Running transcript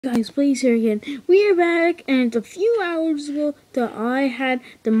Guys, please here again. We are back, and it's a few hours ago that I had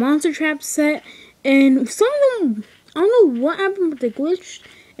the monster trap set, and some of them, I don't know what happened, but they glitched,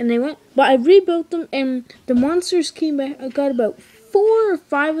 and they went, but I rebuilt them, and the monsters came back. I got about 4 or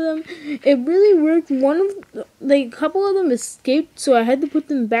 5 of them. It really worked. A couple of them escaped, so I had to put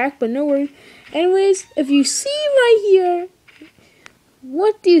them back, but no worries. Anyways, if you see right here,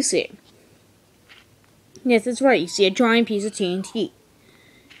 what do you see? Yes, that's right, you see a giant piece of TNT.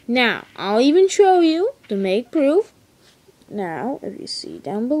 Now, I'll even show you to make proof. Now, if you see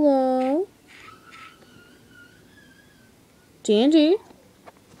down below, TNT.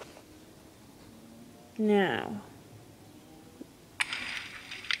 Now,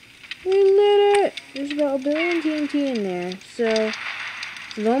 we lit it. There's about 1 billion TNT in there. So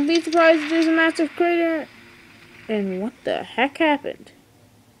don't be surprised if there's a massive crater. And what the heck happened?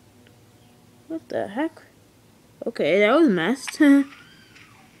 What the heck? Okay, that was a mess.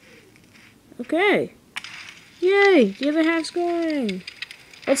 Okay. Yay! The other half's going.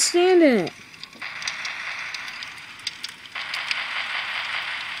 Let's stand in it.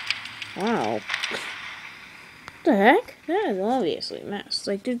 Wow. What the heck? That is obviously a mess.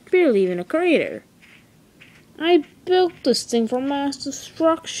 Like, there's barely even a crater. I built this thing for mass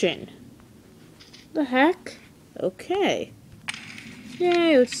destruction. The heck? Okay.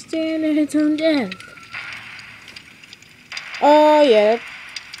 Yay, let's stand in its own death. Oh, yeah.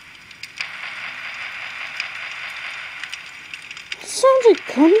 Sounds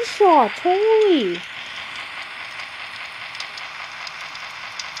like gunshots, holy!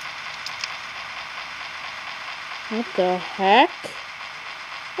 What the heck?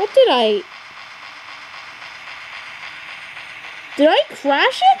 What did I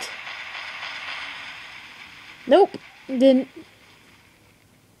crash it? Nope, didn't.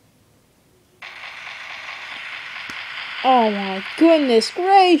 Oh my goodness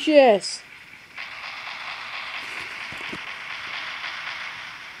gracious!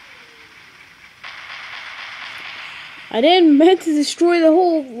 I didn't meant to destroy the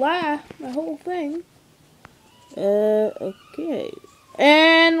whole thing. Okay.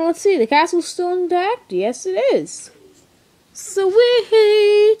 And let's see, the castle's still intact? Yes, it is.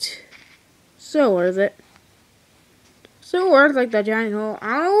 Sweet! So worth it. So worth like that giant hole.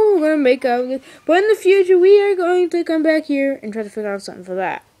 I don't know what we're gonna make out of it, but in the future we are going to come back here and try to figure out something for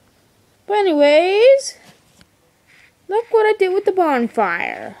that. But anyways, look what I did with the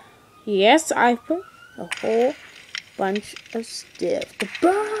bonfire. Yes, I put a whole bunch of stuff to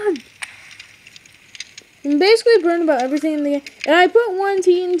burn. And basically burn about everything in the game. And I put 1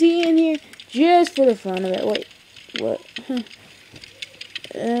 TNT in here just for the fun of it. Wait, what?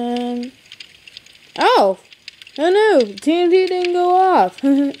 Oh no, TNT didn't go off.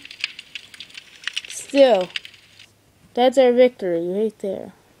 Still, that's our victory right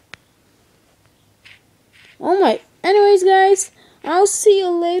there. Oh my. Anyways, guys, I'll see you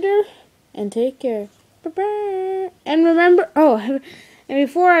later and take care. Bye-bye. And remember, and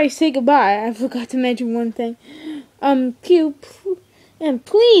before I say goodbye, I forgot to mention one thing. And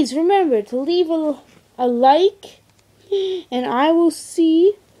please remember to leave a like, and I will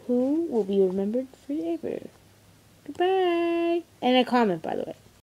see who will be remembered forever. Goodbye. And a comment, by the way.